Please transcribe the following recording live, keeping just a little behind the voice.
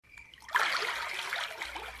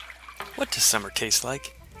What does summer taste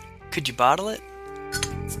like? Could you bottle it?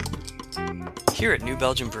 Here at New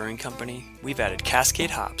Belgium Brewing Company, we've added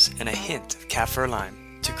Cascade hops and a hint of kaffir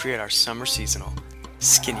lime to create our summer seasonal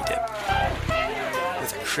Skinny Dip.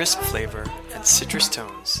 With a crisp flavor and citrus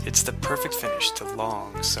tones, it's the perfect finish to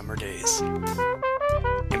long summer days.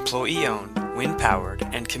 Employee-owned, wind-powered,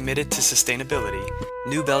 and committed to sustainability,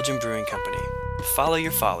 New Belgium Brewing Company. Follow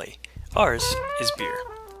your folly. Ours is beer.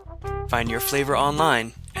 Find your flavor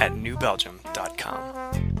online at newbelgium.com.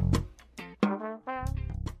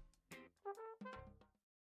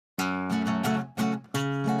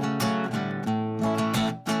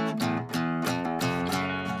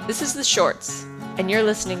 This is The Shorts, and you're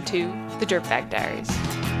listening to The Dirtbag Diaries.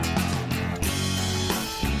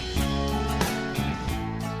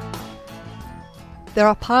 There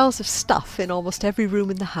are piles of stuff in almost every room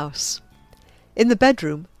in the house. In the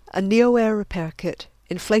bedroom, a Neo-Air repair kit,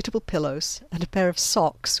 inflatable pillows, and a pair of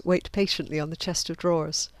socks wait patiently on the chest of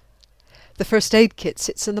drawers. The first aid kit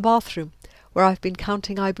sits in the bathroom, where I've been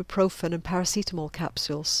counting ibuprofen and paracetamol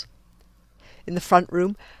capsules. In the front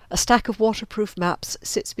room, a stack of waterproof maps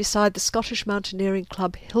sits beside the Scottish Mountaineering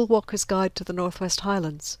Club Hillwalker's Guide to the Northwest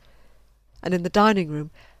Highlands. And in the dining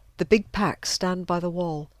room, the big packs stand by the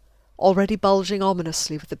wall, already bulging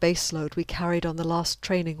ominously with the base load we carried on the last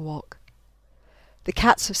training walk. The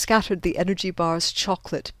cats have scattered the energy bars,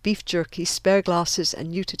 chocolate, beef jerky, spare glasses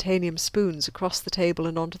and new titanium spoons across the table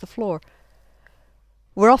and onto the floor.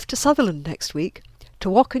 We're off to Sutherland next week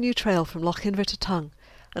to walk a new trail from Loch Inver to Tongue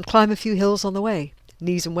and climb a few hills on the way,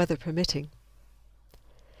 knees and weather permitting.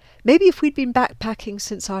 Maybe if we'd been backpacking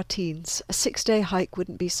since our teens, a 6-day hike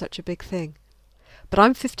wouldn't be such a big thing. But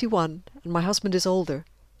I'm 51 and my husband is older,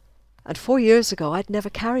 and 4 years ago I'd never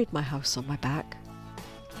carried my house on my back.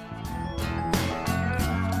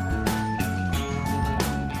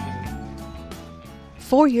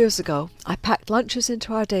 "4 years ago, I packed lunches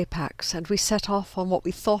into our day packs and we set off on what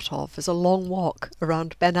we thought of as a long walk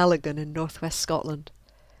around Ben Elligan in northwest Scotland.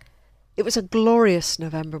 It was a glorious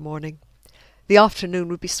November morning. The afternoon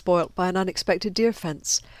would be spoilt by an unexpected deer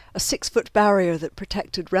fence, a 6-foot barrier that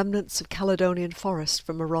protected remnants of Caledonian forest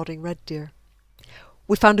from marauding red deer.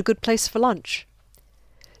 We found a good place for lunch.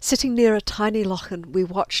 Sitting near a tiny lochen, we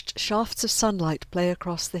watched shafts of sunlight play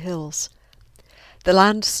across the hills. The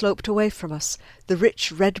land sloped away from us, the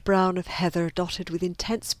rich red-brown of heather dotted with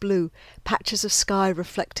intense blue, patches of sky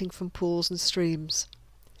reflecting from pools and streams.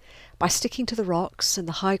 By sticking to the rocks and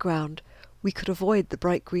the high ground, we could avoid the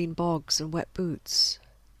bright green bogs and wet boots.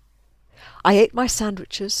 I ate my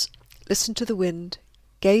sandwiches, listened to the wind,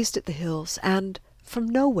 gazed at the hills, and, from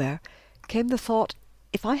nowhere, came the thought,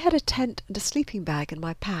 if I had a tent and a sleeping bag in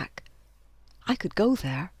my pack, I could go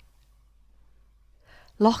there.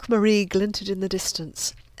 Loch Marie glinted in the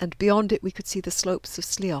distance, and beyond it we could see the slopes of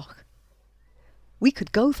Slioch. We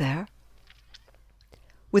could go there.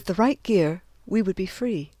 With the right gear, we would be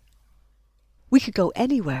free. We could go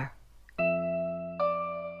anywhere.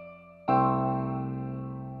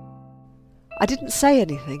 I didn't say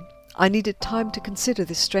anything. I needed time to consider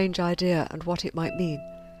this strange idea and what it might mean,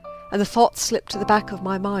 and the thought slipped to the back of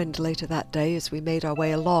my mind later that day as we made our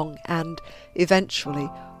way along and, eventually,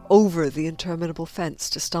 over the interminable fence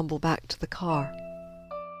to stumble back to the car.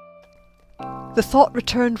 The thought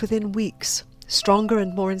returned within weeks, stronger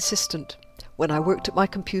and more insistent, when I worked at my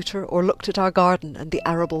computer or looked at our garden and the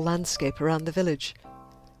arable landscape around the village.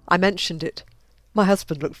 I mentioned it. My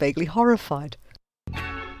husband looked vaguely horrified.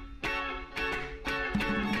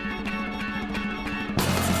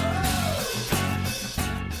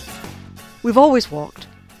 We've always walked.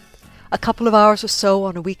 A couple of hours or so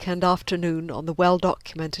on a weekend afternoon on the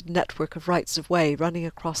well-documented network of rights-of-way running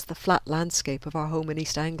across the flat landscape of our home in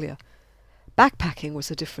East Anglia. Backpacking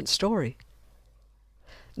was a different story.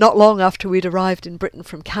 Not long after we'd arrived in Britain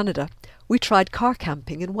from Canada, we tried car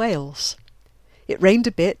camping in Wales. It rained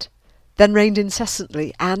a bit, then rained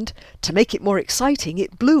incessantly, and, to make it more exciting,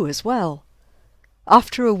 it blew as well.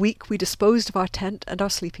 After a week we disposed of our tent and our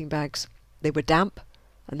sleeping bags. They were damp,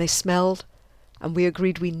 and they smelled, and we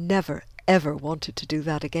agreed we never, ever wanted to do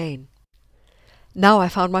that again. Now I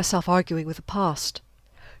found myself arguing with the past.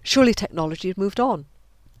 Surely technology had moved on.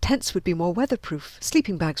 Tents would be more weatherproof,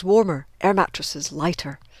 sleeping bags warmer, air mattresses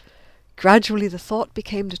lighter. Gradually the thought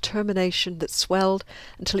became determination that swelled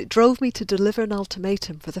until it drove me to deliver an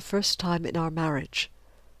ultimatum for the first time in our marriage.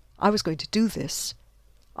 I was going to do this.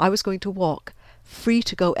 I was going to walk, free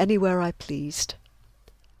to go anywhere I pleased.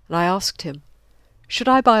 And I asked him, should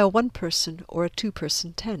I buy a 1-person or a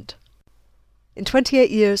 2-person tent? In 28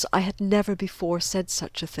 years I had never before said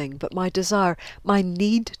such a thing, but my desire, my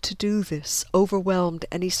need to do this, overwhelmed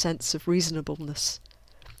any sense of reasonableness.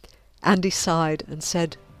 Andy sighed and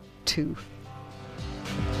said, 2.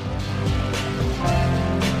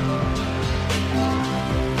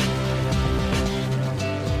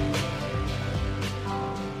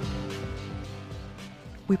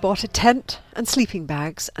 We bought a tent and sleeping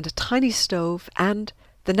bags and a tiny stove, and,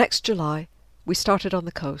 the next July, we started on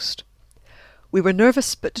the coast. We were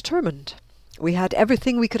nervous but determined. We had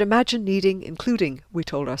everything we could imagine needing, including, we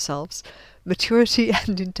told ourselves, maturity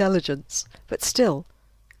and intelligence. But still,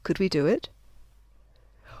 could we do it?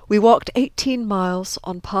 We walked 18 miles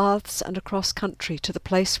on paths and across country to the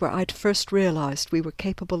place where I'd first realised we were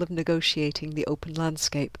capable of negotiating the open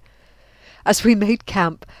landscape. As we made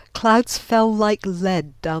camp, clouds fell like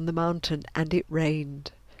lead down the mountain, and it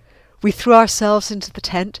rained. We threw ourselves into the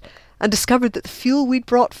tent and discovered that the fuel we'd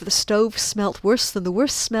brought for the stove smelt worse than the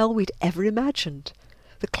worst smell we'd ever imagined.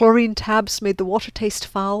 The chlorine tabs made the water taste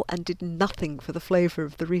foul and did nothing for the flavour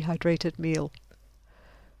of the rehydrated meal.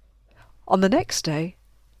 On the next day,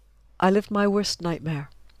 I lived my worst nightmare.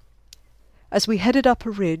 As we headed up a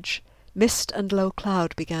ridge, mist and low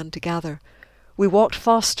cloud began to gather. We walked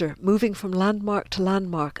faster, moving from landmark to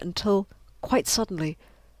landmark, until, quite suddenly,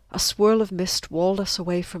 a swirl of mist walled us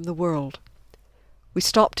away from the world. We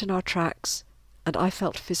stopped in our tracks, and I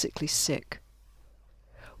felt physically sick.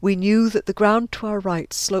 We knew that the ground to our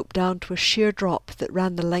right sloped down to a sheer drop that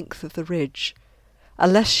ran the length of the ridge. A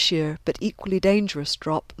less sheer, but equally dangerous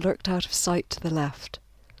drop lurked out of sight to the left.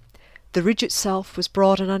 The ridge itself was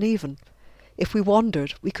broad and uneven. If we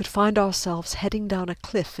wandered, we could find ourselves heading down a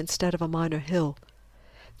cliff instead of a minor hill.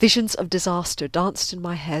 Visions of disaster danced in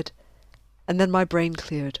my head, and then my brain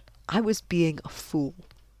cleared. I was being a fool.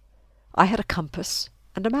 I had a compass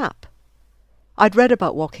and a map. I'd read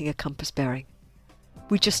about walking a compass bearing.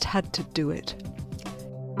 We just had to do it.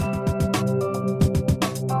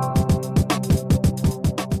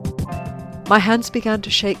 My hands began to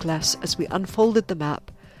shake less as we unfolded the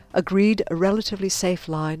map, agreed a relatively safe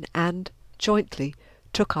line, and, jointly,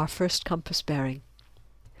 took our first compass bearing.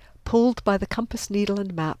 Pulled by the compass needle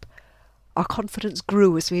and map, our confidence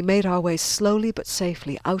grew as we made our way slowly but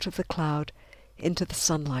safely out of the cloud into the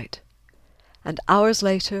sunlight. And hours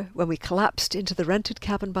later, when we collapsed into the rented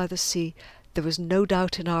cabin by the sea, there was no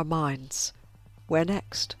doubt in our minds. Where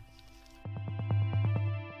next?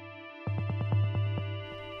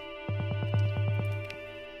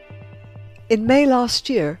 In May last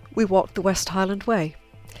year, we walked the West Highland Way.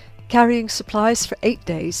 Carrying supplies for 8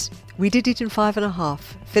 days, we did it in 5.5,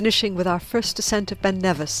 finishing with our first descent of Ben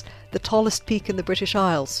Nevis, the tallest peak in the British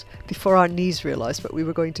Isles, before our knees realised what we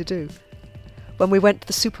were going to do. When we went to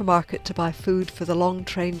the supermarket to buy food for the long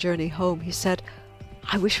train journey home, he said,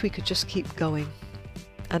 "I wish we could just keep going."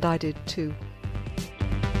 And I did too.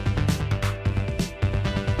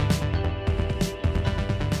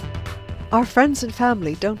 Our friends and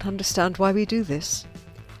family don't understand why we do this.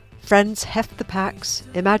 Friends heft the packs,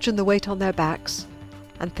 imagine the weight on their backs,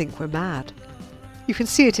 and think we're mad. You can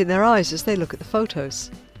see it in their eyes as they look at the photos.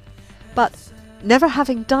 But, never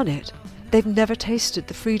having done it, they've never tasted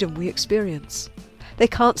the freedom we experience. They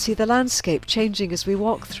can't see the landscape changing as we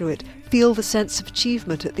walk through it, feel the sense of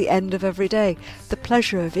achievement at the end of every day, the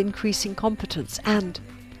pleasure of increasing competence, and,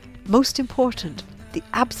 most important, the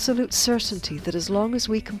absolute certainty that as long as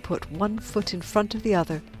we can put one foot in front of the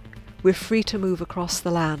other, we're free to move across the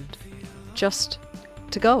land. Just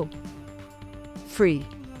to go. Free.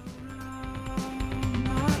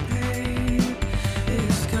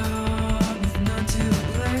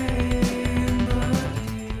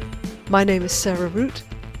 My name is Sarah Wroot,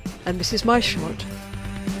 and this is my short.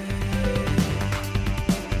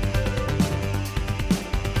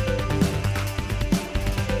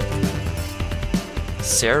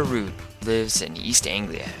 Sarah Wroot lives in East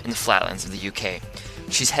Anglia in the flatlands of the UK.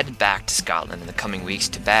 She's headed back to Scotland in the coming weeks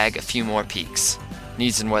to bag a few more peaks.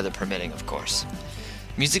 Needs and weather permitting, of course.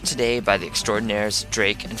 Music today by the extraordinaires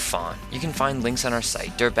Drake and Fawn. You can find links on our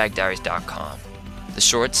site, dirtbagdiaries.com. The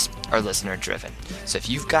shorts are listener driven, so if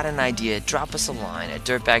you've got an idea, drop us a line at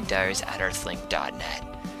dirtbagdiaries@earthlink.net.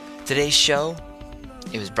 Today's show,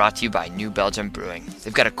 it was brought to you by New Belgium Brewing.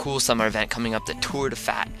 They've got a cool summer event coming up, the Tour de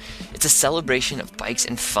Fat. It's a celebration of bikes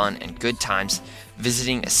and fun and good times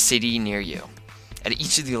visiting a city near you. At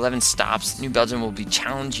each of the 11 stops, New Belgium will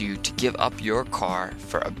challenge you to give up your car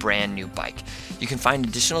for a brand new bike. You can find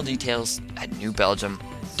additional details at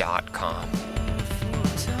newbelgium.com.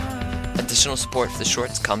 Additional support for the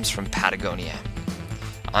shorts comes from Patagonia.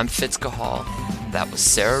 I'm Fitz Gahal, that was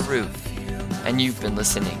Sarah Wroot, and you've been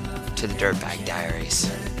listening to the Dirtbag Diaries.